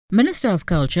Minister of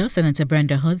Culture, Senator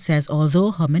Brenda Hood, says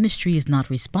although her ministry is not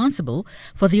responsible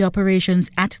for the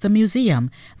operations at the museum,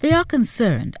 they are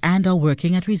concerned and are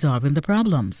working at resolving the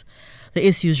problems. The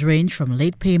issues range from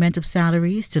late payment of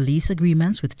salaries to lease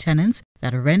agreements with tenants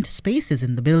that rent spaces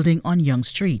in the building on Yonge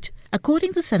Street.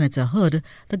 According to Senator Hood,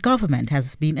 the government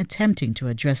has been attempting to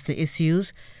address the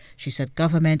issues. She said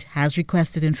government has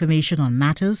requested information on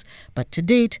matters, but to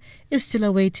date is still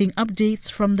awaiting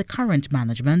updates from the current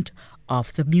management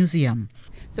of the museum.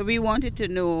 So we wanted to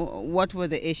know what were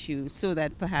the issues so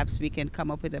that perhaps we can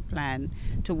come up with a plan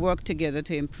to work together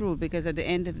to improve, because at the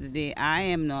end of the day I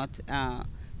am not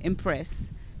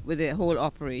impressed with the whole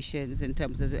operations in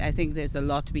terms of, I think there's a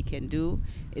lot we can do.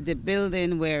 The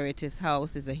building where it is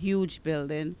housed is a huge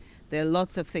building. There are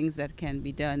lots of things that can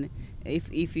be done.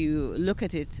 If you look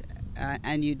at it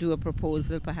and you do a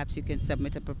proposal, perhaps you can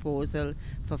submit a proposal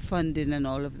for funding and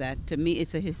all of that. To me,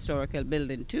 it's a historical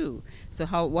building too. So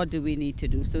what do we need to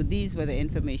do? So these were the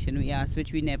information we asked,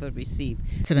 which we never received.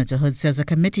 Senator Hood says a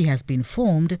committee has been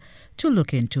formed to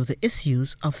look into the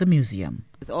issues of the museum.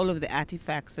 All of the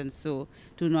artifacts and so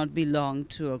do not belong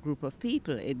to a group of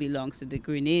people. It belongs to the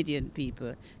Grenadian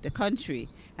people, the country,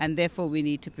 and therefore we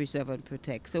need to preserve and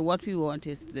protect. So what we want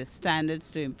is the standards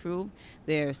to improve.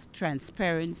 There's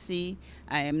transparency.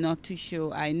 I am not too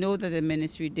sure. I know that the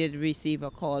ministry did receive a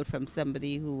call from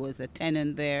somebody who was a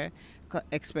tenant there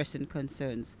expressing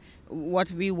concerns.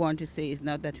 What we want to say is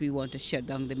not that we want to shut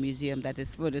down the museum. That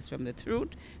is furthest from the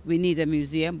truth. We need a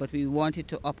museum, but we want it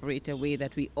to operate a way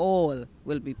that we all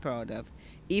will be proud of.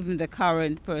 Even the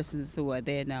current persons who are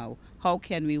there now, how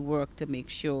can we work to make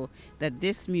sure that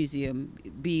this museum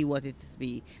be what it is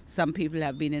be? Some people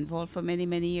have been involved for many,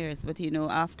 many years, but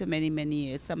after many, many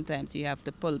years, sometimes you have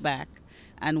to pull back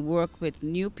and work with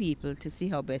new people to see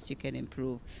how best you can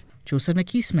improve. Joseph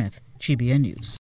McKee-Smith, GBN News.